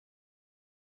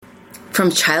From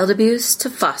child abuse to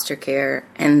foster care,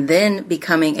 and then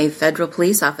becoming a federal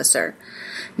police officer.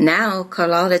 Now,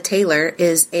 Carlotta Taylor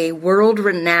is a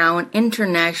world-renowned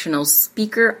international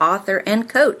speaker, author, and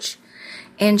coach.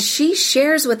 And she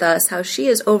shares with us how she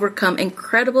has overcome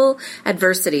incredible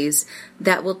adversities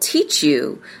that will teach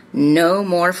you no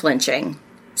more flinching.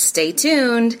 Stay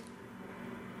tuned.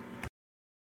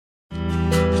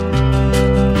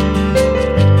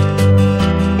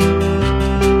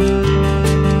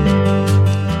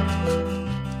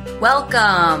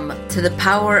 Welcome to the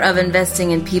Power of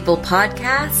Investing in People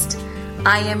podcast.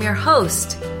 I am your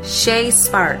host, Shay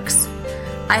Sparks.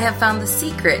 I have found the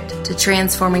secret to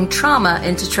transforming trauma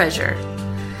into treasure.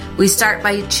 We start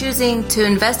by choosing to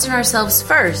invest in ourselves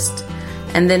first,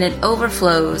 and then it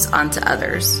overflows onto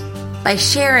others. By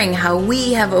sharing how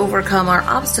we have overcome our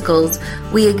obstacles,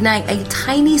 we ignite a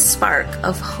tiny spark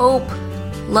of hope,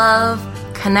 love,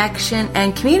 connection,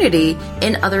 and community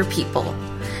in other people.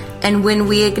 And when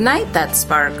we ignite that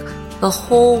spark, the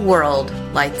whole world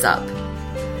lights up.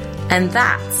 And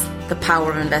that's the power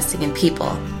of investing in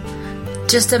people.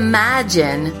 Just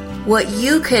imagine what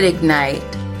you could ignite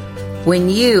when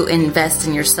you invest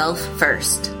in yourself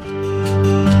first.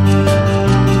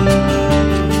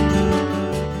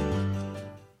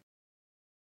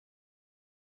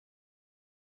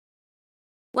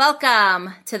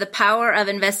 Welcome to the Power of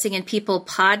Investing in People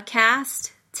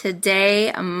podcast.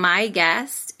 Today, my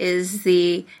guest is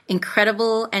the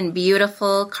incredible and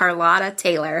beautiful Carlotta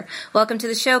Taylor. Welcome to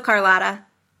the show, Carlotta.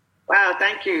 Wow,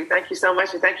 thank you. Thank you so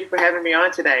much, and thank you for having me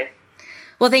on today.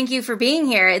 Well, thank you for being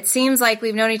here. It seems like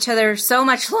we've known each other so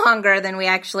much longer than we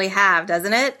actually have,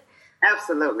 doesn't it?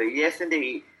 Absolutely. Yes,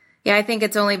 indeed. Yeah, I think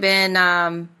it's only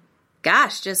been,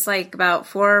 just like about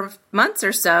 4 months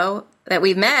or so that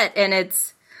we've met, and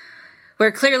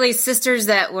we're clearly sisters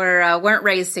that weren't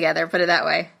raised together, put it that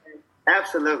way.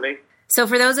 Absolutely. So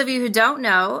for those of you who don't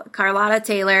know, Carlotta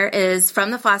Taylor is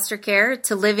from the foster care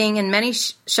to living in many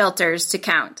shelters to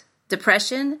count,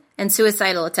 depression, and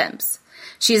suicidal attempts.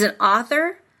 She's an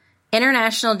author,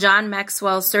 international John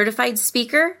Maxwell certified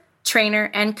speaker, trainer,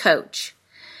 and coach.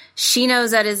 She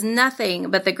knows that is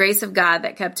nothing but the grace of God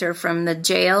that kept her from the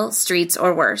jail, streets,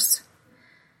 or worse.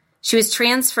 She was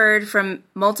transferred from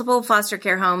multiple foster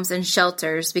care homes and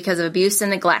shelters because of abuse and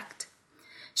neglect.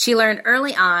 She learned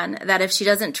early on that if she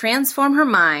doesn't transform her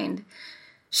mind,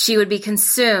 she would be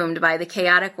consumed by the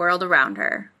chaotic world around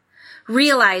her.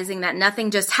 Realizing that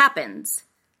nothing just happens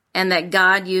and that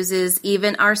God uses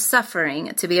even our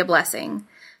suffering to be a blessing,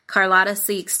 Carlotta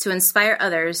seeks to inspire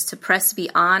others to press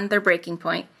beyond their breaking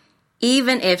point,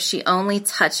 even if she only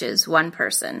touches one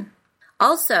person.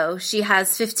 Also, she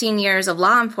has 15 years of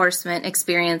law enforcement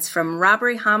experience from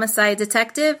robbery homicide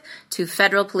detective to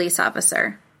federal police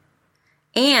officer.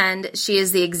 And she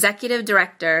is the executive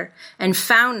director and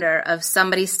founder of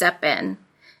Somebody Step In,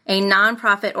 a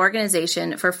nonprofit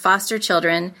organization for foster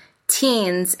children,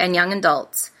 teens, and young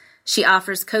adults. She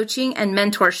offers coaching and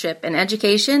mentorship in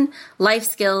education, life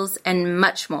skills, and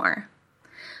much more.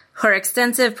 Her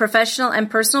extensive professional and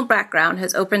personal background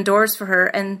has opened doors for her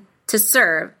and to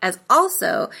serve as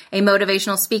also a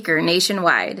motivational speaker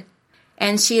nationwide.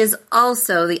 And she is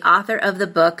also the author of the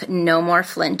book, No More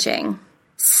Flinching.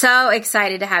 So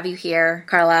excited to have you here,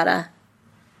 Carlotta.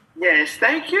 Yes,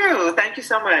 thank you. Thank you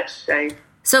so much, Shay.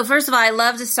 So first of all, I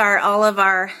love to start all of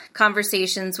our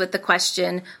conversations with the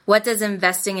question, what does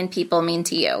investing in people mean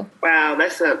to you? Wow,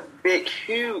 that's a big,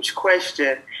 huge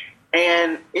question.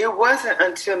 And it wasn't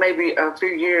until maybe a few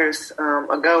years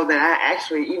ago that I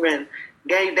actually even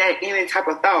gave that any type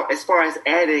of thought as far as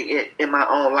adding it in my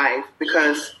own life,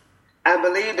 because I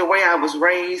believe the way I was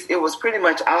raised, it was pretty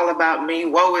much all about me,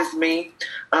 woe is me,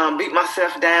 beat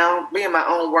myself down, being my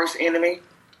own worst enemy.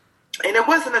 And it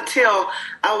wasn't until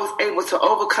I was able to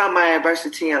overcome my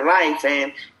adversity in life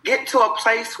and get to a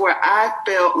place where I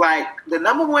felt like the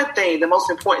number one thing, the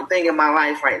most important thing in my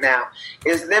life right now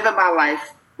is living my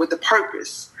life with a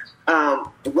purpose.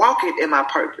 Walking in my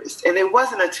purpose. And it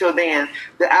wasn't until then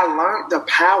that I learned the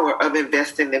power of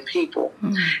investing in people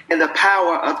and the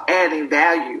power of adding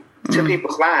value to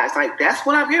people's lives. Like, that's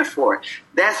what I'm here for.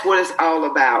 That's what it's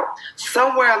all about.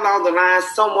 Somewhere along the line,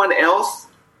 someone else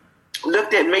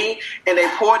looked at me and they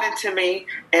poured into me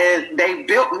and they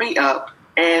built me up.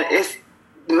 And it's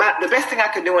the best thing I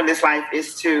could do in this life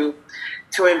is to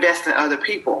invest in other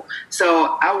people.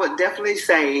 So I would definitely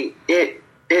say it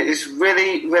is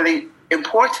really, really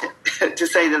important, to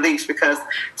say the least, because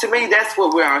to me, that's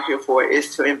what we're out here for,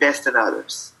 is to invest in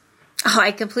others. Oh,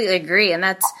 I completely agree. And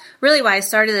that's really why I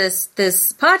started this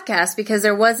podcast, because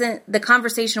the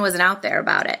conversation wasn't out there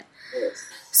about it. Yes.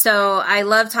 So I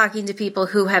love talking to people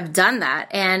who have done that.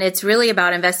 And it's really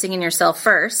about investing in yourself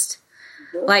first.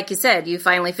 Mm-hmm. Like you said, you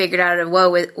finally figured out,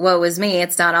 woe is me.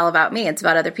 It's not all about me. It's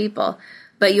about other people.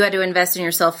 But you had to invest in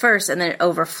yourself first, and then it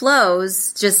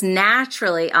overflows just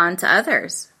naturally onto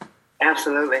others.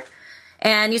 Absolutely.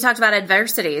 And you talked about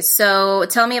adversities. So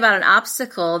tell me about an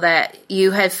obstacle that you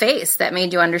had faced that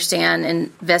made you understand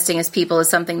investing as people is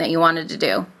something that you wanted to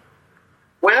do.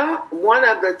 Well, one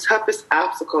of the toughest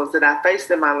obstacles that I faced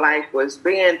in my life was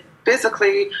being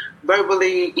physically,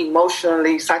 verbally,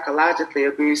 emotionally, psychologically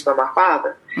abused by my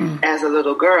father. As a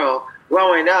little girl.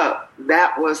 Growing up,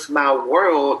 that was my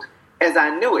world as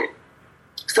I knew it.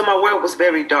 So my world was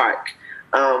very dark.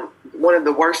 One of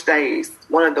the worst days,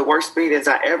 one of the worst beatings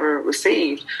I ever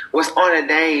received was on a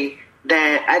day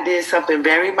that I did something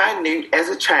very minute as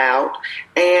a child,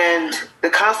 and the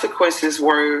consequences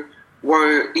were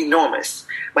enormous.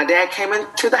 My dad came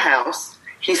into the house.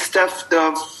 He stuffed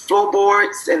the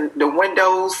floorboards and the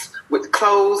windows with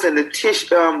clothes, and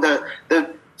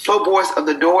the floorboards of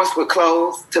the doors with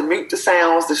clothes to mute the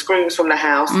sounds, the screams from the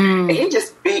house. And he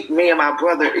just beat me and my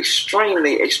brother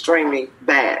extremely, extremely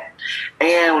bad.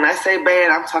 And when I say bad,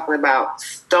 I'm talking about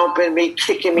stomping me,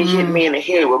 kicking me, hitting me in the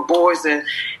head with boards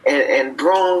and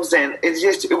brooms. And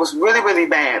it was really, really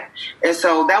bad. And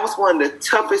so that was one of the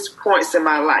toughest points in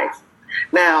my life.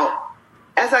 Now,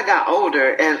 as I got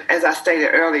older, and as I stated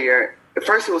earlier, at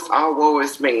first it was all woe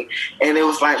is me. And it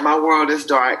was like, my world is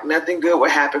dark. Nothing good would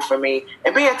happen for me.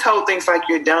 And being told things like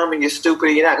you're dumb and you're stupid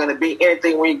and you're not going to be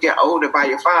anything when you get older by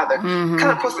your father kind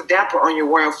of puts a damper on your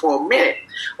world for a minute.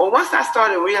 Well, once I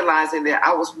started realizing that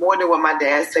I was more than what my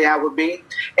dad said I would be,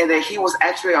 and that he was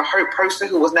actually a hurt person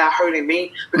who was not hurting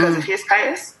me because of his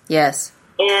past. Yes.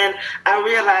 And I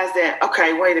realized that,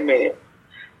 okay, wait a minute.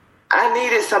 I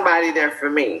needed somebody there for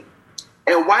me.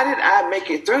 And why did I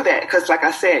make it through that? Because like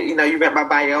I said, you read my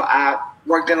bio, I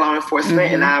worked in law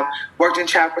enforcement and I worked in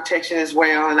child protection as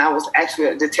well. And I was actually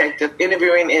a detective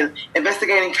interviewing and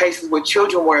investigating cases where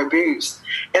children were abused.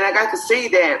 And I got to see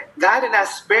that God did not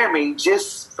spare me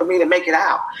just for me to make it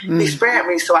out. He spared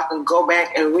me so I can go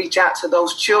back and reach out to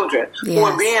those children who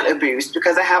are being abused,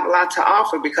 because I have a lot to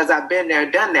offer, because I've been there,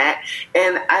 done that.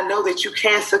 And I know that you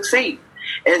can succeed.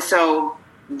 And so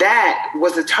that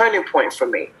was a turning point for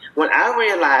me. When I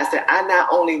realized that I not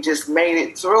only just made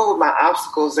it through my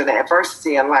obstacles and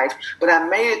adversity in life, but I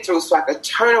made it through so I could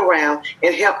turn around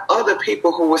and help other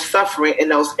people who were suffering in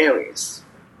those areas.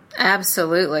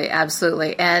 Absolutely,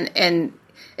 absolutely. And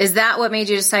is that what made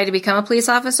you decide to become a police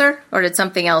officer, or did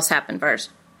something else happen first?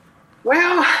 Well,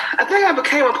 I think I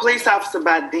became a police officer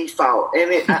by default,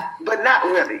 but not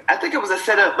really. I think it was a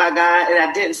setup by God, and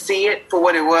I didn't see it for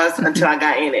what it was until I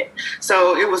got in it.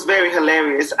 So it was very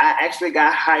hilarious. I actually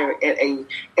got hired at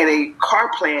a car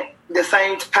plant the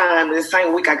same time, the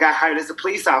same week I got hired as a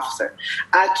police officer.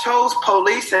 I chose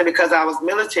policing because I was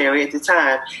military at the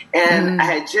time, and I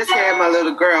had just had my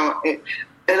little girl, and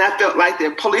I felt like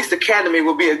the police academy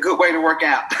would be a good way to work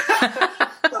out.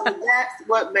 So that's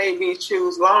what made me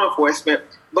choose law enforcement.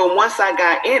 But once I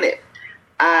got in it,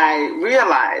 I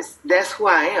realized that's who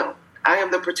I am. I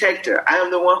am the protector. I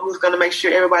am the one who's going to make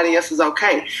sure everybody else is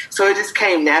okay. So it just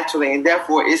came naturally, and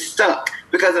therefore it stuck.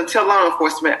 Because until law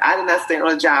enforcement, I did not stay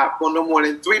on a job for no more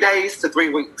than 3 days to 3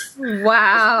 weeks.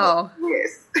 Wow.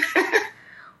 Yes.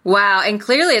 Wow. And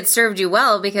clearly it served you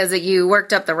well, because you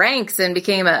worked up the ranks and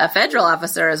became a federal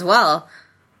officer as well.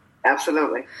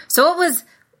 Absolutely. So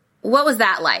what was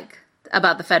that like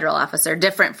about the federal officer,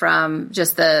 different from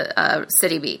just the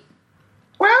city beat?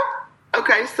 Well,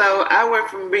 okay, so I went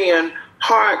from being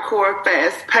hardcore,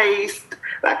 fast-paced.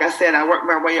 Like I said, I worked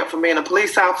my way up from being a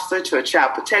police officer to a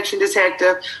child protection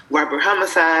detective, robbery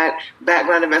homicide,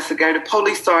 background investigator,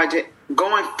 police sergeant.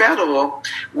 Going federal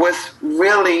was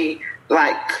really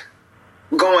like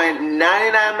going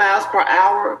 99 miles per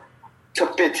hour to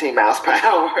 15 miles per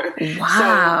hour.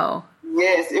 Wow. So,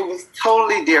 yes, it was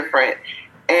totally different.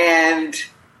 And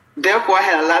therefore, I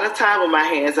had a lot of time on my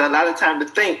hands and a lot of time to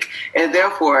think. And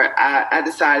therefore, I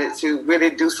decided to really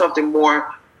do something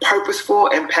more purposeful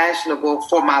and passionable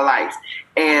for my life.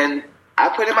 And I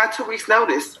put in my 2 weeks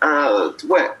notice,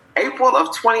 April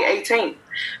of 2018,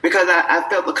 because I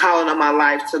felt the calling of my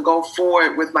life to go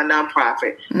forward with my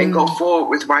nonprofit and go forward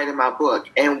with writing my book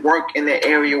and work in the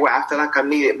area where I feel like I'm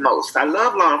needed most. I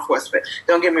love law enforcement.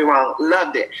 Don't get me wrong,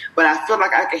 loved it. But I feel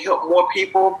like I can help more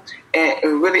people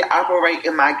and really operate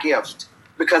in my gift,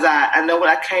 because I know what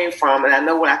I came from and I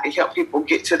know what I can help people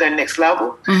get to their next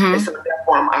level. And so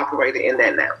therefore I'm operating in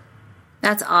that now.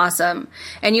 That's awesome.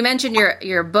 And you mentioned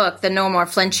your book, The No More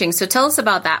Flinching. So tell us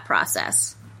about that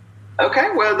process. Okay,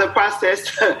 well, the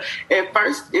process, at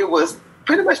first, it was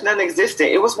pretty much non-existent.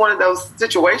 It was one of those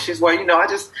situations where,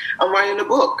 I'm writing a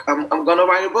book. I'm going to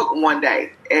write a book one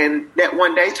day. And that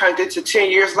one day turned into 10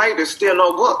 years later, still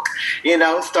no book.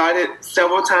 Started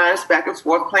several times back and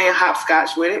forth playing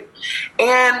hopscotch with it.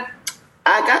 And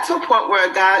I got to a point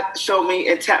where God showed me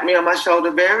and tapped me on my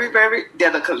shoulder very, very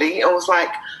delicately and was like,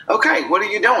 okay, what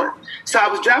are you doing? So I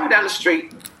was driving down the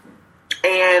street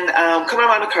and coming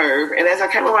around the curve. And as I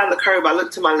came around the curve, I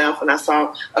looked to my left and I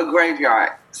saw a graveyard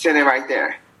sitting right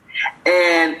there.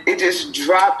 And it just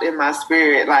dropped in my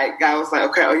spirit. Like, God was like,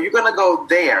 okay, are you going to go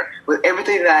there with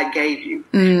everything that I gave you?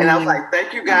 And I was like,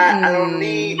 thank you, God. I don't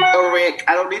need a wreck.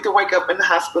 I don't need to wake up in the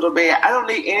hospital bed. I don't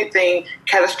need anything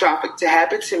catastrophic to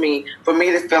happen to me for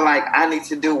me to feel like I need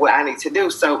to do what I need to do.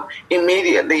 So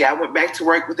immediately I went back to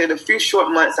work. Within a few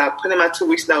short months, I put in my 2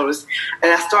 weeks notice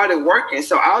and I started working.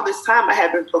 So all this time I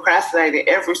had been procrastinating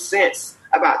ever since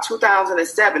about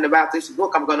 2007 about this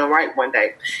book I'm going to write one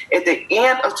day. At the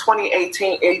end of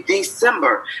 2018, in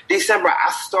December,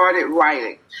 I started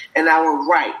writing. And I would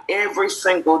write every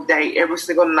single day, every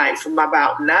single night from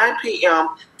about 9 p.m.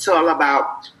 till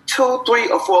about 2,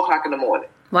 3, or 4 o'clock in the morning.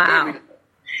 Wow.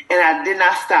 And I did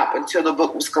not stop until the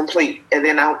book was complete. And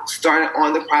then I started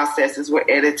on the processes with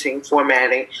editing,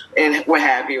 formatting, and what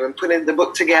have you, and putting the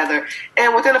book together.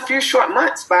 And within a few short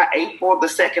months, by April the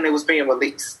 2nd, it was being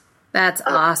released. That's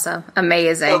awesome.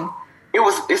 Amazing. So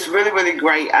it's really, really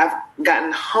great. I've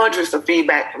gotten hundreds of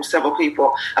feedback from several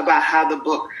people about how the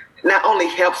book not only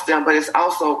helps them, but it's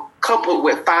also coupled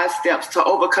with 5 steps to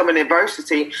overcoming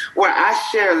adversity, where I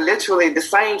share literally the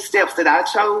same steps that I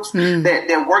chose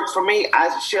that worked for me.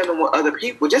 I share them with other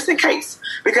people just in case,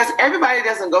 because everybody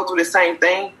doesn't go through the same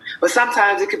thing, but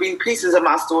sometimes it could be pieces of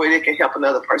my story that can help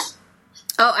another person.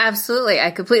 Oh, absolutely. I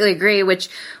completely agree, which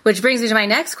brings me to my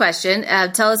next question.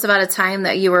 Tell us about a time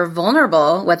that you were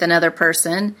vulnerable with another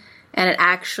person and it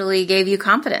actually gave you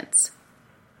confidence.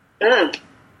 Man.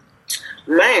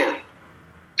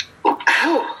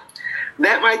 Oh,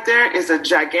 that right there is a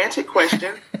gigantic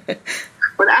question.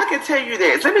 But I can tell you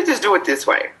this. Let me just do it this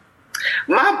way.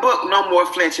 My book, No More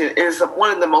Flinching, is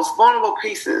one of the most vulnerable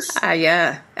pieces.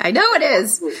 Yeah, I know it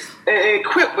is. And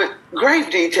equipped with grave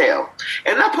detail.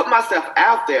 And I put myself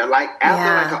out there like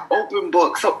an open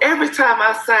book. So every time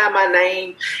I sign my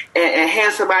name and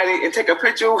hand somebody and take a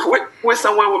picture with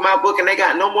someone with my book and they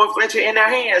got No More Flinching in their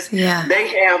hands,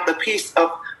 they have the piece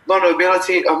of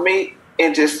vulnerability of me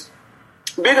and just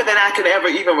bigger than I could ever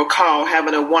even recall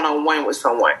having a one-on-one with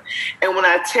someone. And when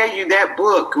I tell you that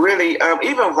book, really,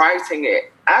 even writing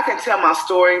it, I can tell my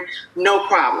story, no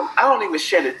problem. I don't even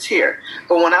shed a tear.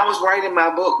 But when I was writing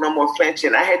my book, No More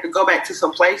Flinching, I had to go back to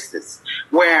some places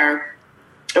where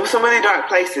it was some really dark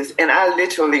places, and I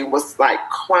literally was like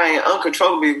crying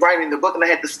uncontrollably writing the book, and I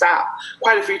had to stop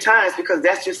quite a few times because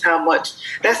that's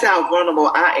how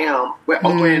vulnerable I am with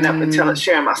opening up and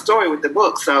sharing my story with the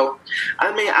book. So,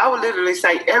 I mean, I would literally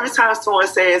say every time someone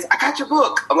says, I got your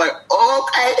book, I'm like,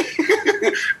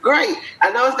 okay, great.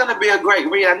 I know it's going to be a great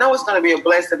read. I know it's going to be a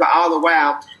blessing, but all the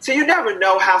while, so you never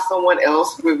know how someone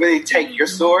else will really take your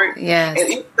story. Yes. And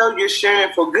even though you're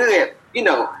sharing for good,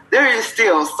 there is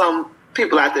still some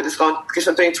people out there that's going to get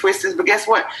something twisted, but guess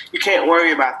what? You can't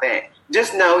worry about that.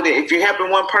 Just know that if you're helping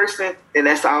one person, then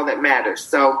that's all that matters.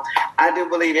 So I do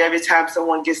believe every time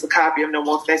someone gets a copy of No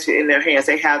More Flinching in their hands,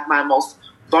 they have my most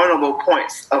vulnerable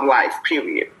points of life,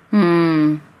 period.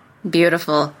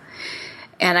 Beautiful.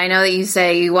 And I know that you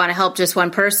say you want to help just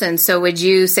one person, so would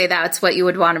you say that's what you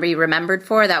would want to be remembered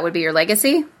for? That would be your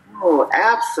legacy? Oh,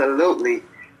 absolutely.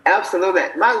 Absolutely.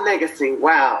 My legacy,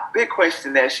 wow, big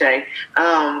question there, Shay.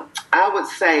 I would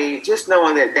say just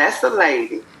knowing that that's a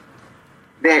lady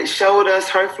that showed us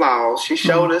her flaws. She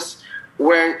showed us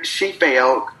where she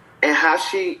failed and how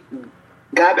she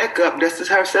got back up, dusted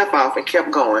herself off, and kept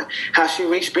going. How she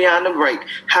reached beyond the break.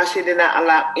 How she did not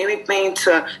allow anything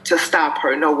to stop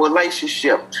her. No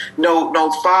relationship.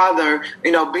 No father,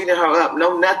 beating her up.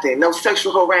 No nothing. No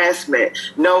sexual harassment.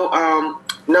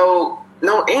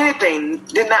 No, anything,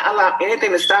 did not allow anything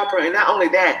to stop her. And not only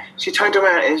that, she turned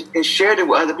around and shared it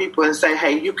with other people and said,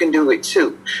 hey, you can do it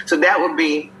too. So that would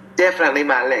be definitely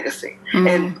my legacy.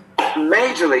 And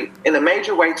majorly, in a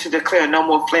major way, to declare No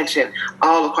More Flinching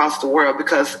all across the world.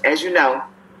 Because as you know,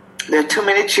 there are too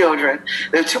many children,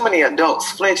 there are too many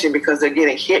adults flinching because they're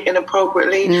getting hit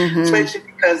inappropriately, flinching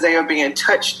because they are being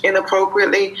touched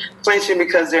inappropriately, flinching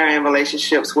because they're in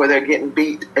relationships where they're getting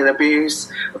beat and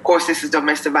abused. Of course, this is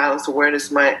Domestic Violence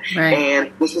Awareness Month,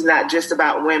 and this is not just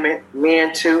about women,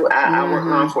 men too. I work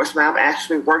law enforcement. I've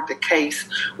actually worked a case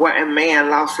where a man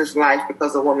lost his life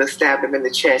because a woman stabbed him in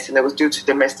the chest, and it was due to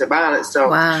domestic violence. So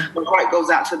my heart goes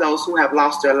out to those who have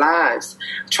lost their lives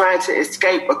trying to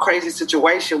escape a crazy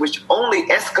situation, which only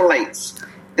escalates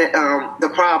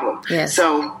the problem. Yes.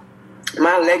 So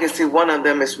my legacy, one of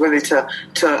them is really to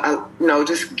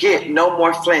just get no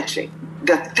more flinching.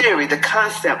 The theory, the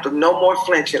concept of no more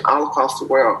flinching all across the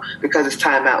world, because it's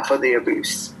time out for the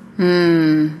abuse.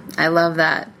 I love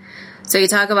that. So you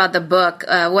talk about the book.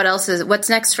 What's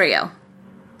next for you?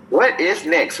 What is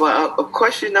next? Well, of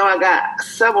course, I got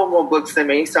several more books in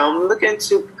me, so I'm looking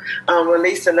to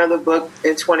release another book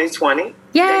in 2020.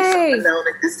 Yay! Known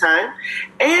at this time,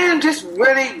 and just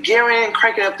really gearing and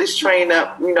cranking up this train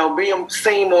up. Being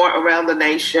seen more around the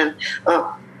nation,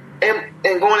 and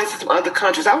going into some other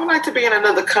countries. I would like to be in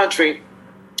another country,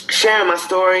 sharing my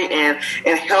story and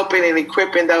helping and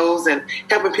equipping those and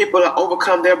helping people to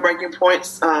overcome their breaking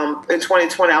points. In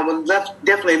 2020, I would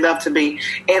definitely love to be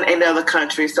in another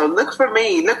country. So look for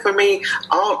me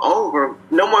all over.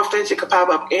 No More Flinching can pop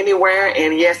up anywhere.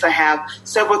 And yes, I have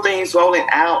several things rolling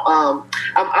out.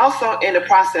 I'm also in the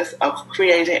process of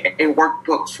creating a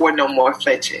workbook for No More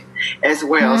Flinching as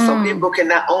well. So people can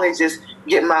not only just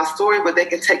get my story, but they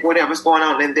can take whatever's going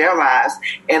on in their lives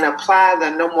and apply the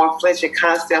No More Flinching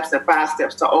concepts and 5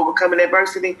 steps to overcoming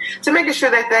adversity, to making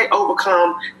sure that they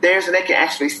overcome theirs and they can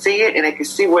actually see it and they can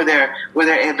see where they're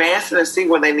advancing and see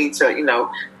where they need to,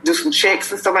 do some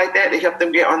checks and stuff like that to help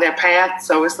them get on their path.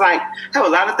 So it's like, I have a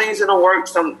lot of things in the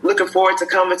works. I'm looking forward to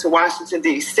coming to Washington,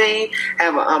 D.C.,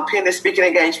 have a pending speaking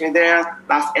engagement there,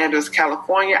 Los Angeles,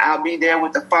 California. I'll be there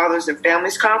with the Fathers and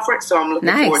Families Conference, so I'm looking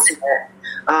forward to that.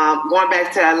 Going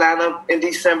back to Atlanta in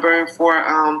December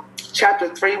for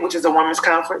Chapter 3, which is a women's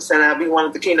conference, and I'll be one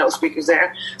of the keynote speakers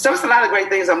there. So it's a lot of great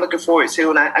things I'm looking forward to,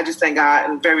 and I just thank God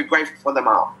and very grateful for them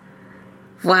all.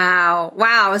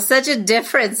 Wow. Such a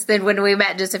difference than when we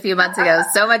met just a few months ago.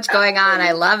 So much going on.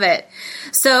 I love it.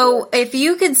 So if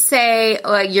you could say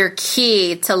your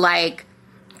key to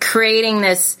creating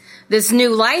this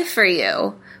new life for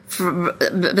you,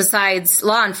 besides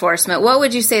law enforcement, what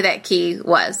would you say that key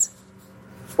was?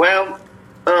 Well,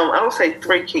 I would say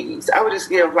 3 keys. I would just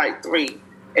give 3,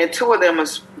 and 2 of them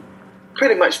is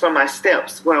pretty much from my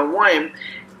steps. Well, one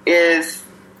is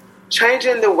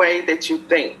changing the way that you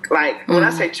think. When I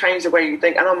say change the way you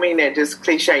think, I don't mean that just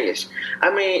cliche-ish.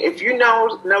 I mean, if you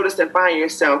notice and find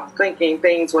yourself thinking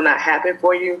things will not happen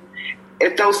for you,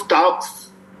 if those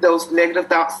thoughts, those negative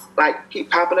thoughts,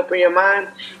 keep popping up in your mind,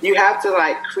 you have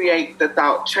to, create the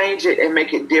thought, change it, and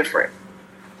make it different.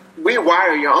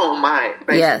 Rewire your own mind,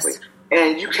 basically. Yes.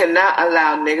 And you cannot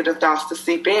allow negative thoughts to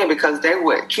seep in, because they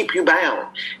would keep you bound.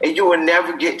 And you will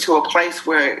never get to a place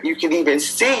where you can even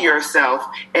see yourself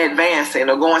advancing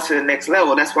or going to the next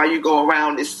level. That's why you go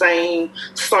around the same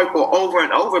circle over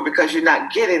and over, because you're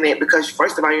not getting it. Because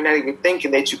first of all, you're not even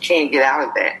thinking that you can get out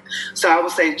of that. So I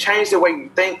would say change the way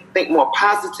you think more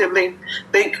positively,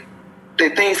 think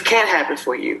that things can happen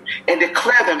for you, and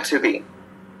declare them to be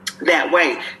that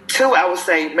way. 2, I would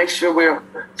say make sure we're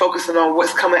focusing on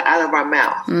what's coming out of our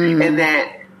mouth, and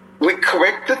that we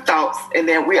correct the thoughts, and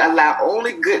then we allow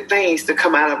only good things to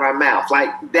come out of our mouth.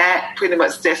 That pretty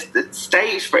much sets the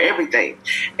stage for everything.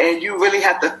 And you really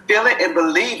have to feel it and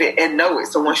believe it and know it.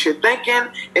 So once you're thinking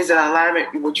is in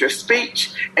alignment with your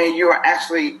speech and you're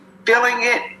actually feeling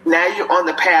it, now you're on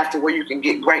the path to where you can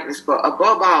get greatness. But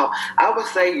above all, I would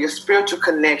say your spiritual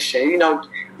connection,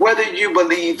 whether you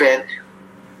believe in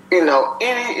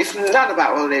it's not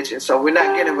about religion, so we're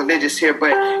not getting religious here, but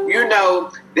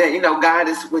that, God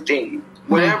is within you.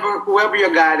 Whoever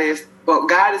your God is, but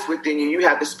God is within you. You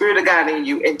have the Spirit of God in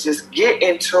you, and just get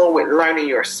in tune with learning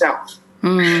yourself.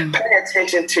 Pay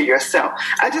attention to yourself.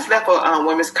 I just left a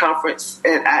women's conference,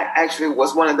 and I actually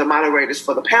was one of the moderators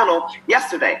for the panel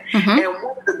yesterday. And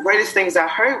one of the greatest things I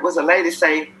heard was a lady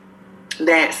say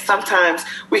that sometimes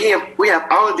we have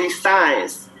all of these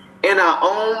signs in our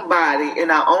own body,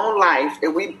 in our own life,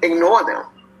 and we ignore them.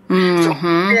 So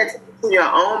pay attention to your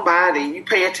own body. You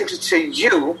pay attention to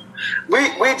you.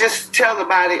 We just tell the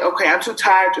body, okay, I'm too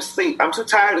tired to sleep. I'm too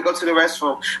tired to go to the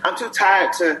restroom. I'm too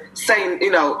tired to say,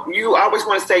 you always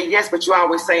want to say yes, but you're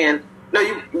always saying no.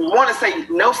 You want to say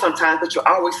no sometimes, but you're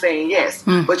always saying yes.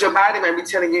 But your body may be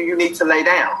telling you need to lay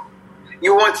down.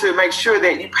 You want to make sure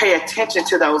that you pay attention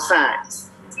to those signs.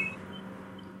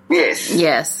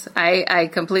 Yes, I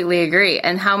completely agree.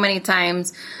 And how many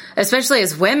times, especially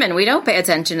as women, we don't pay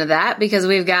attention to that, because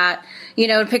we've got, we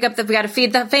got to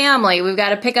feed the family. We've got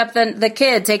to pick up the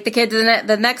kid, take the kid to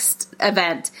the next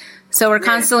event. So we're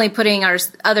constantly putting our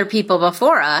other people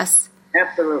before us.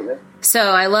 Absolutely. So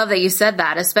I love that you said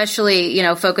that, especially,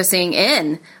 focusing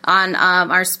in on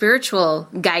our spiritual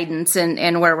guidance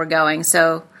and where we're going.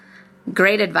 So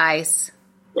great advice.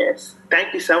 Yes.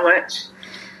 Thank you so much.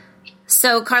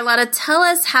 So Carlotta, tell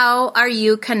us, how are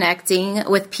you connecting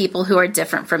with people who are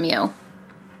different from you?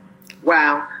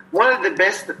 Wow. One of the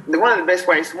best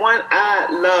ways. One,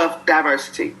 I love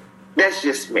diversity. That's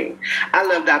just me. I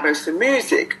love diverse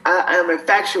music. I am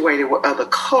infatuated with other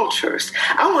cultures.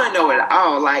 I want to know it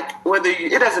all. Like,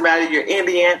 it doesn't matter, you're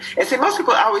Indian. And see, most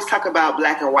people always talk about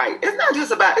black and white. It's not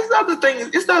just about, it's other things.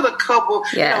 It's other couple,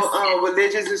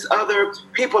 religions. There's other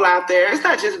people out there. It's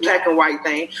not just black and white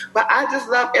thing. But I just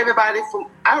love everybody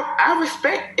I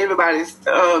respect everybody's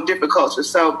different cultures.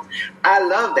 So I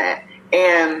love that.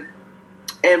 And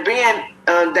being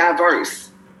diverse.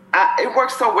 It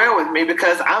works so well with me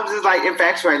because I'm just like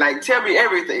infatuated. Like, tell me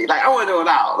everything. Like, I want to know it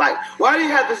all. Like, why do you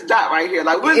have this dot right here?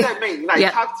 Like, what does that mean?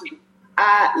 Like, talk to me.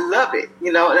 I love it,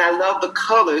 and I love the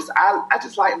colors. I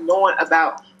just like knowing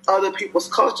about other people's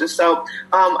cultures. So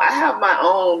I have my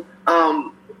own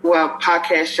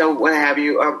podcast show, what have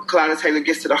you. Carlotta Taylor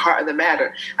Gets to the Heart of the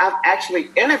Matter. I've actually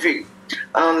interviewed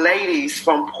ladies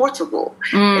from Portugal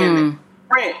and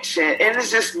French, and it's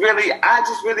just really,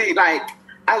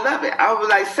 I love it. I was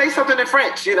like, say something in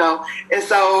French, And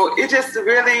so it just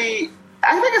really,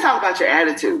 I think it's all about your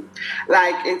attitude.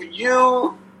 Like, if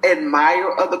you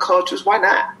admire other cultures, why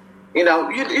not? You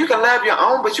can love your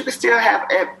own, but you can still have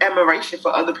admiration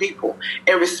for other people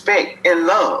and respect and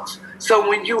love. So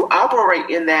when you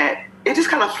operate in that, it just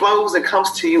kind of flows and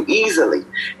comes to you easily.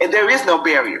 And there is no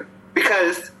barrier.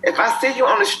 Because if I see you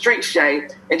on the street, Shay,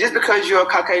 and just because you're a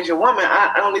Caucasian woman,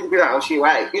 I don't need to be like, oh, she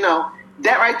right,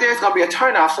 That right there is going to be a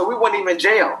turnoff, so we weren't even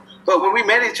jail. But when we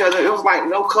met each other, it was like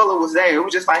no color was there. It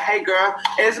was just like, hey, girl.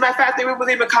 And as a matter of fact, we were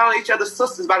even calling each other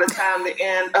sisters by the time the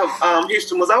end of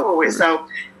Houston was over with. So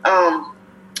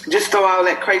just throw all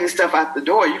that crazy stuff out the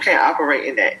door. You can't operate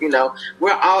in that,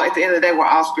 We're all, at the end of the day, we're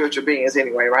all spiritual beings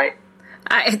anyway, right?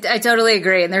 I totally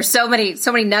agree. And there's so many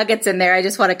nuggets in there I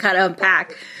just want to kind of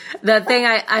unpack. The thing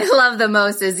I love the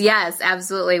most is, yes,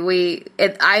 absolutely.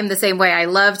 I'm the same way. I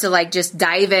love to just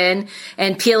dive in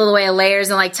and peel away layers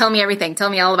and tell me everything. Tell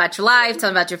me all about your life.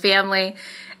 Tell me about your family.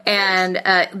 And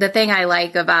the thing I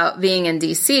like about being in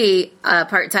DC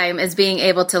part-time is being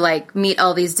able to meet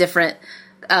all these different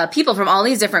people from all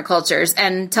these different cultures,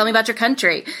 and tell me about your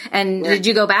country. And did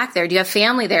you go back there? Do you have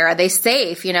family there? Are they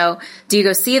safe? Do you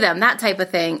go see them? That type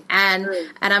of thing. And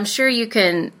I'm sure you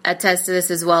can attest to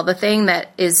this as well. The thing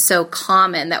that is so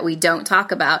common that we don't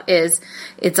talk about is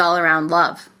it's all around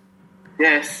love.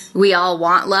 Yes. We all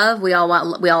want love. We all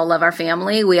love our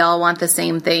family. We all want the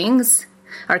same things.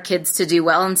 Our kids to do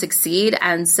well and succeed.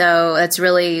 And so that's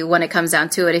really, when it comes down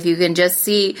to it, if you can just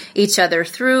see each other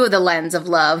through the lens of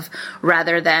love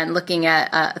rather than looking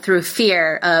at through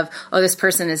fear of, oh, this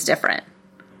person is different.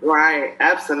 Right.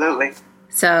 Absolutely.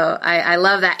 So I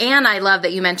love that. And I love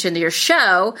that you mentioned your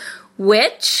show,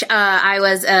 which I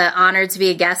was honored to be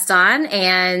a guest on.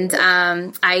 And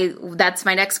that's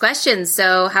my next question.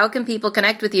 So how can people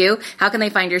connect with you? How can they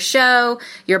find your show,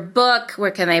 your book?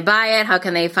 Where can they buy it? How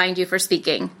can they find you for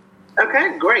speaking?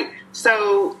 Okay, great.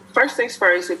 So first things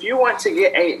first, if you want to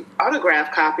get an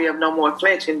autographed copy of No More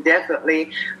Flinching, definitely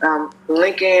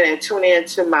link in and tune in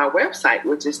to my website,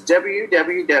 which is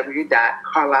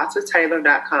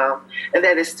www.carlottataylor.com. And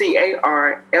that is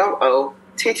CarlottaTaylor.com.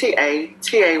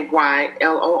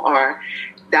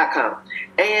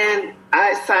 And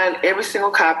I sign every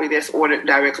single copy that's ordered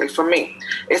directly from me.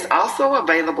 It's also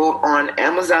available on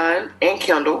Amazon and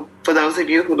Kindle for those of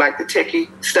you who like the techie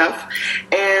stuff.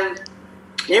 And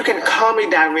you can call me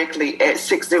directly at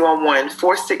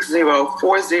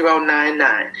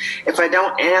 601-460-4099. If I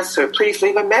don't answer, please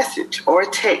leave a message or a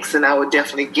text, and I will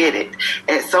definitely get it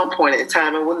at some point in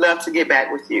time, and would love to get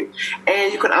back with you.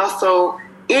 And you can also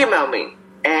email me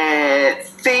at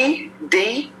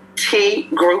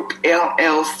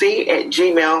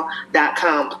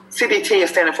cdtgroupllc@gmail.com. CDT is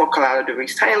standing for Carlotta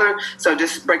Taylor, so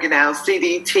just break it down,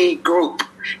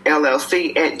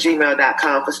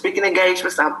 cdtgroupllc@gmail.com. For speaking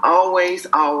engagements, I'm always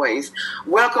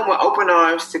welcome with open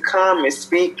arms to come and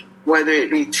speak, whether it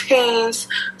be teens,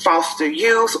 foster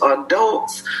youth, or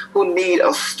adults who need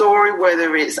a story,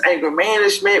 whether it's anger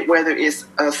management, whether it's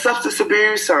substance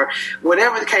abuse, or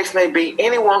whatever the case may be.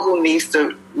 Anyone who needs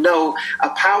to know a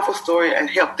powerful story and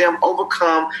help them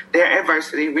overcome their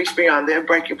adversity, reach beyond their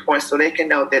breaking point, so they can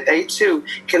know that they too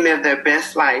can live their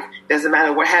best life. Doesn't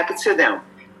matter what happened to them,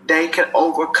 they can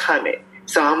overcome it.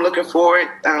 So I'm looking forward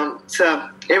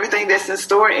to everything that's in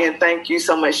store. And thank you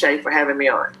so much, Shay, for having me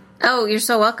on. Oh, you're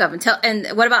so welcome. And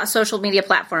what about social media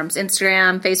platforms?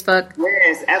 Instagram, Facebook?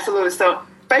 Yes, absolutely. So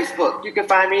Facebook, you can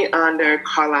find me under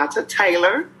Carlotta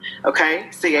Taylor, okay?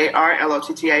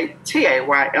 Carlotta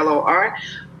Taylor.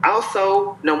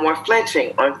 Also, No More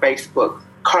Flinching on Facebook.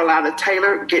 Carlotta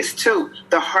Taylor Gets to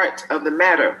the Heart of the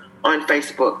Matter on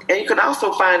Facebook. And you can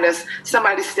also find us,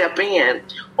 Somebody Step In,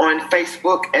 on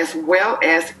Facebook as well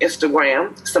as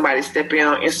Instagram. Somebody Step In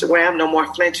on Instagram, No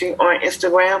More Flinching on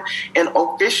Instagram, and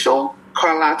Official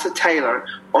Carlotta Taylor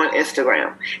on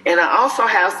Instagram. And I also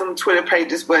have some Twitter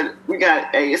pages, but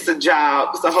it's a job.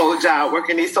 It's a whole job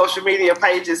working these social media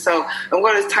pages. So I'm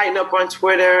going to tighten up on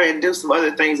Twitter and do some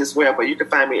other things as well. But you can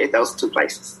find me at those two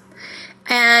places.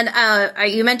 And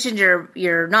you mentioned your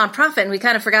nonprofit, and we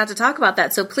kind of forgot to talk about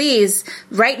that. So please,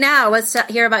 right now, let's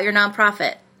hear about your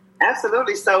nonprofit.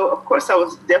 Absolutely. So, of course, I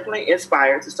was definitely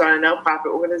inspired to start a nonprofit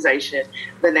organization.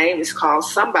 The name is called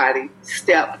Somebody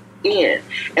Step In.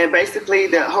 And basically,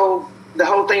 the whole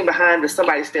thing behind the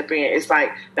Somebody Step In is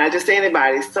like, not just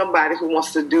anybody, somebody who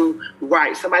wants to do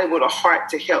right, somebody with a heart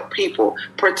to help people,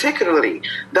 particularly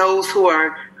those who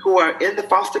are in the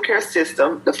foster care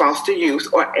system, the foster youth,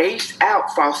 or aged out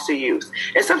foster youth.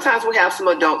 And sometimes we have some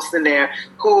adults in there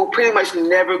who pretty much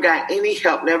never got any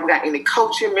help, never got any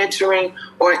coaching, mentoring,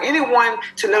 or anyone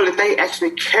to know that they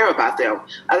actually care about them.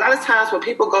 A lot of times when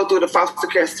people go through the foster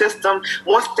care system,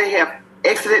 once they have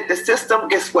exited the system,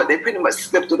 guess what? They pretty much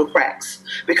slipped through the cracks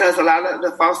because a lot of the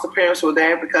foster parents were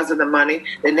there because of the money.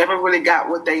 They never really got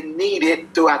what they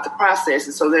needed throughout the process,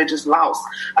 and so they're just lost.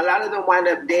 A lot of them wind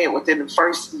up dead within the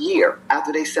first year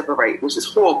after they separate, which is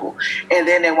horrible. And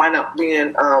then they wind up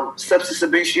being substance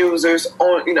abuse users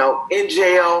in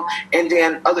jail, and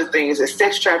then other things. And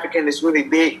sex trafficking is really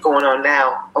big going on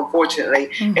now, unfortunately,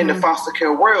 in the foster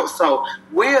care world. So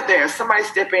we're there. Somebody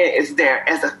Step In is there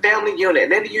as a family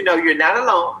unit. Then you're not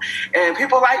alone. And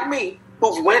people like me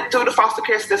who went through the foster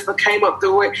care system, came up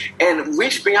through it, and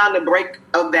reached beyond the break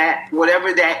of that,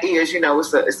 whatever that is.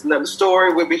 It's another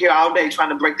story. We'll be here all day trying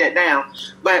to break that down.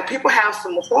 But people have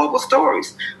some horrible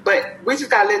stories. But we just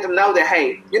got to let them know that,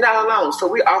 hey, you're not alone. So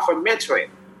we offer mentoring,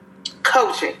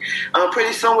 coaching.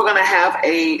 Pretty soon we're going to have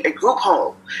a group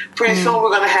home. Pretty soon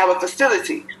we're going to have a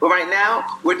facility. But right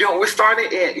now we're starting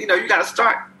at, you got to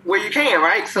start where you can,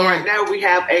 right? So right now we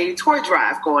have a toy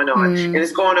drive going on, and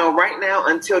it's going on right now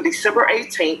until December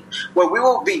 18th, where we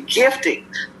will be gifting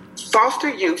foster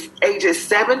youth ages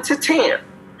 7 to 10.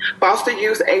 Foster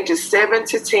youth ages 7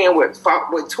 to 10 with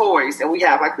toys, and we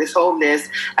have like this whole list.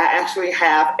 I actually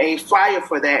have a flyer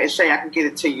for that, and Shay, I can get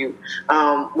it to you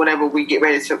whenever we get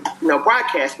ready to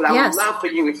broadcast. But I would love for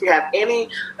you, if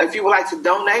you would like to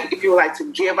donate, if you would like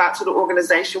to give out to the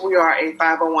organization, we are a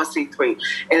 501c3.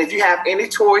 And if you have any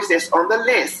toys that's on the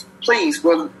list, please,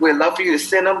 we'd love for you to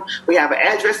send them. We have an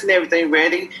address and everything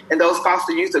ready, and those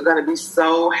foster youth are going to be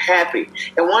so happy.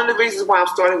 And one of the reasons why I'm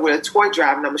starting with a toy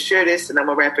drive, and I'm going to share this and I'm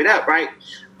going to wrap it up, right?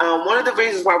 One of the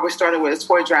reasons why we're starting with a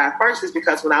toy drive first is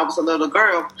because when I was a little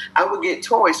girl, I would get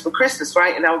toys for Christmas,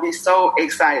 right? And I would be so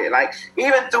excited. Like,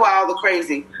 even through all the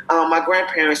crazy, my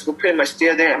grandparents were pretty much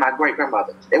still there, and my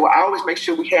great-grandmother. They would always make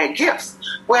sure we had gifts.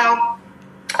 Well,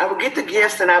 I would get the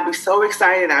gifts, and I'd be so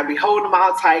excited. I'd be holding them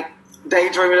all tight,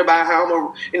 daydreaming about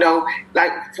how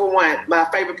like, for one, my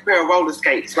favorite pair of roller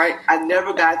skates, right? I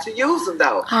never got to use them,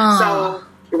 though. So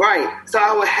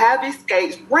I would have these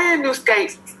skates, brand new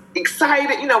skates,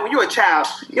 excited. When you're a child,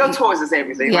 your toys is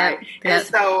everything, right? And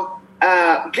so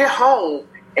get home,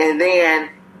 and then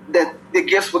the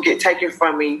gifts would get taken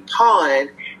from me,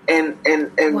 pawned, and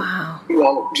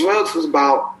drugs was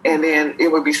bought, and then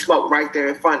it would be smoked right there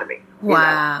in front of me.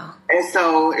 Wow. And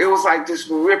so it was like just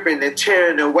ripping and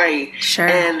tearing away. Sure.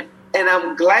 And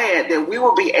I'm glad that we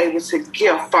will be able to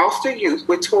give foster youth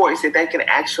with toys that they can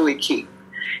actually keep.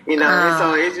 And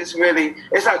so it's just really,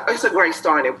 it's a great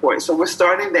starting point. So we're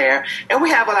starting there. And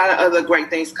we have a lot of other great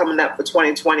things coming up for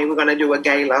 2020. We're going to do a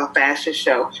gala, a fashion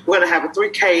show. We're going to have a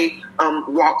 3K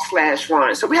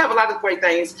walk/run. So we have a lot of great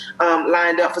things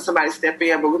lined up for Somebody Step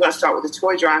In, but we're going to start with the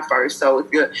toy drive first. So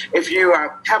if you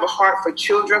have a heart for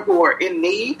children who are in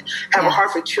need, have a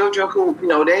heart for children who,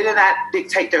 they did not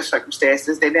dictate their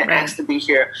circumstances. They didn't ask to be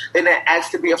here. They didn't ask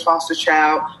to be a foster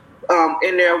child.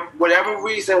 In their whatever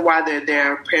reason why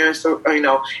their parents are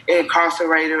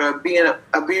incarcerated or being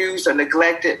abused or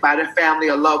neglected by their family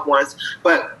or loved ones,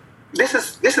 but this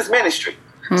is ministry.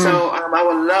 So I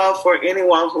would love for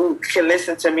anyone who can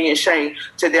listen to me and Shay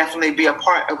to definitely be a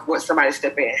part of what Somebody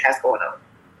Step In has going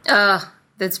on.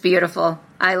 That's beautiful.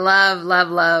 I love, love,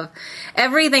 love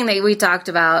everything that we talked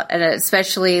about, and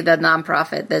especially the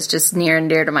nonprofit. That's just near and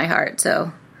dear to my heart.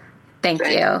 So thank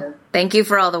you. Thank you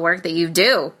for all the work that you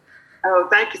do. Oh,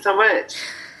 thank you so much.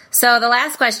 So the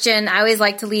last question I always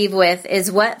like to leave with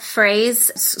is, what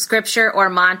phrase, scripture, or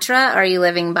mantra are you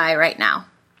living by right now?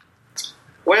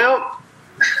 Well,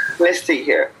 let's see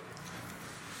here.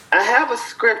 I have a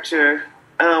scripture.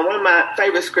 One of my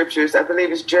favorite scriptures, I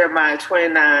believe, is Jeremiah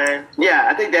 29. Yeah,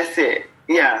 I think that's it.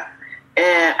 Yeah.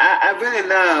 And I really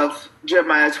love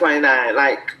Jeremiah 29.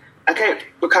 Like, I can't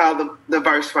recall the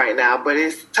verse right now, but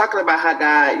it's talking about how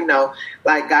God,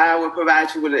 like God will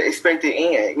provide you with an expected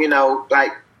end,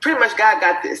 like pretty much God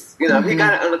got this, He got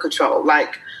it under control.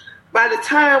 Like, by the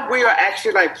time we are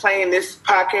actually like playing this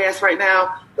podcast right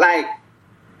now, like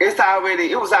it was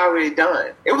already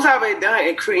done. It was already done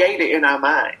and created in our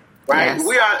mind. Right? Yes.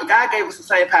 God gave us the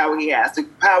same power He has, the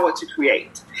power to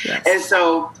create. Yes. And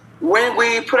so when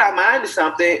we put our mind to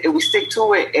something and we stick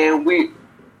to it and we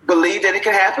believe that it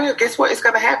can happen, guess what? It's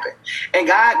going to happen. And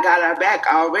God got our back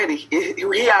already.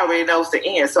 He already knows the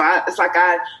end. So it's like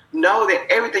I know that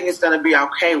everything is going to be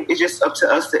okay. It's just up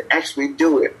to us to actually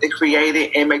do it and create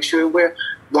it and make sure we're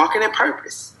walking in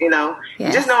purpose,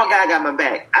 Yes. Just knowing God got my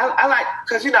back. I like,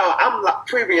 because, I'm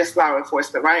previous law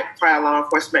enforcement, right? Prior law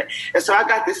enforcement. And so I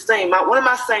got this thing. One of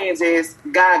my sayings is,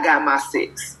 God got my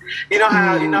six. We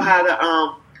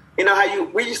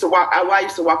used to walk, I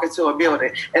used to walk into a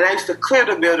building and I used to clear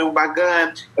the building with my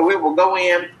gun and we would go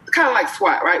in, kind of like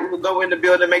SWAT, right? We would go in the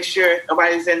building, make sure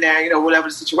nobody's in there, whatever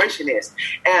the situation is.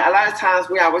 And a lot of times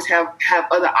we always have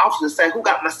other officers say, who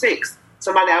got my six?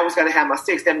 Somebody always got to have my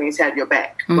six. That means have your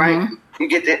back, right? You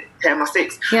get that, have my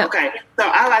six. Yep. Okay. So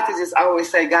I like to just always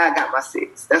say, God got my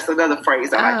six. That's another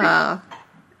phrase I like to use.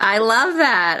 I love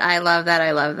that. I love that.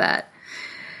 I love that.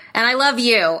 And I love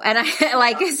you. And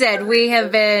like I said, we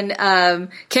have been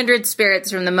kindred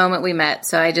spirits from the moment we met.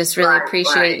 So I just really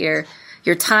appreciate your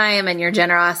time and your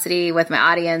generosity with my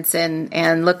audience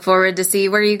and look forward to see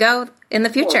where you go in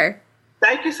the future. Cool.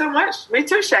 Thank you so much. Me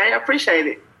too, Shay. I appreciate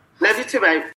it. Love you too,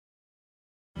 babe.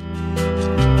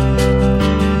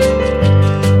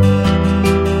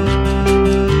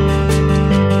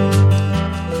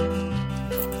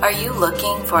 Are you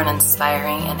looking for an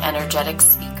inspiring and energetic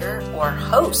speaker or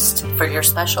host for your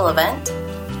special event?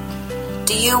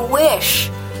 Do you wish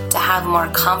to have more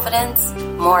confidence,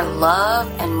 more love,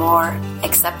 and more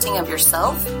accepting of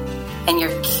yourself? And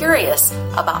you're curious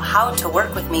about how to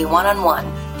work with me one-on-one?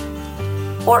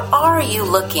 Or are you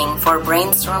looking for a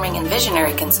brainstorming and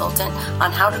visionary consultant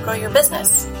on how to grow your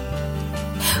business?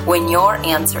 When your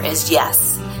answer is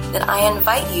yes, then I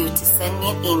invite you to send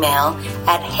me an email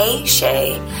at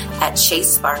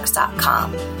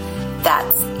heyshay@shaysparks.com.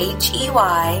 That's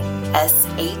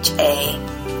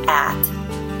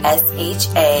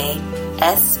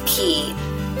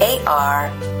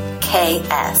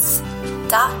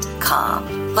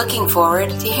Looking forward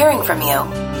to hearing from you.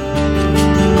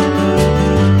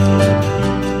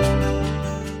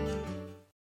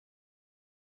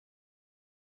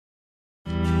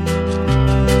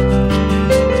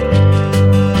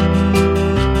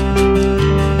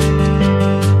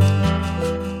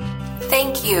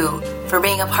 For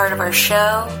being a part of our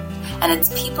show, and it's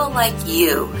people like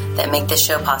you that make this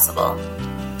show possible.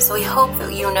 So we hope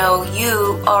that you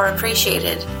are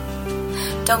appreciated.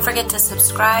 Don't forget to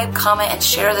subscribe, comment, and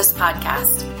share this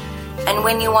podcast. And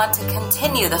when you want to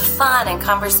continue the fun and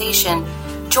conversation,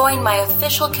 join my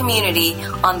official community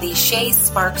on the Shay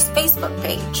Sparks Facebook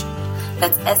page.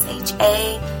 That's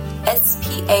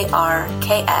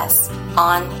SHASPARKS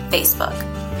on Facebook.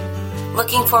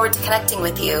 Looking forward to connecting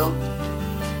with you.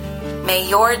 May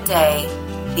your day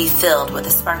be filled with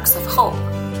the sparks of hope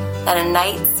that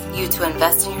ignites you to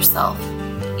invest in yourself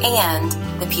and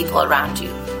the people around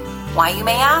you. Why, you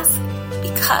may ask?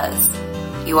 Because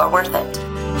you are worth it.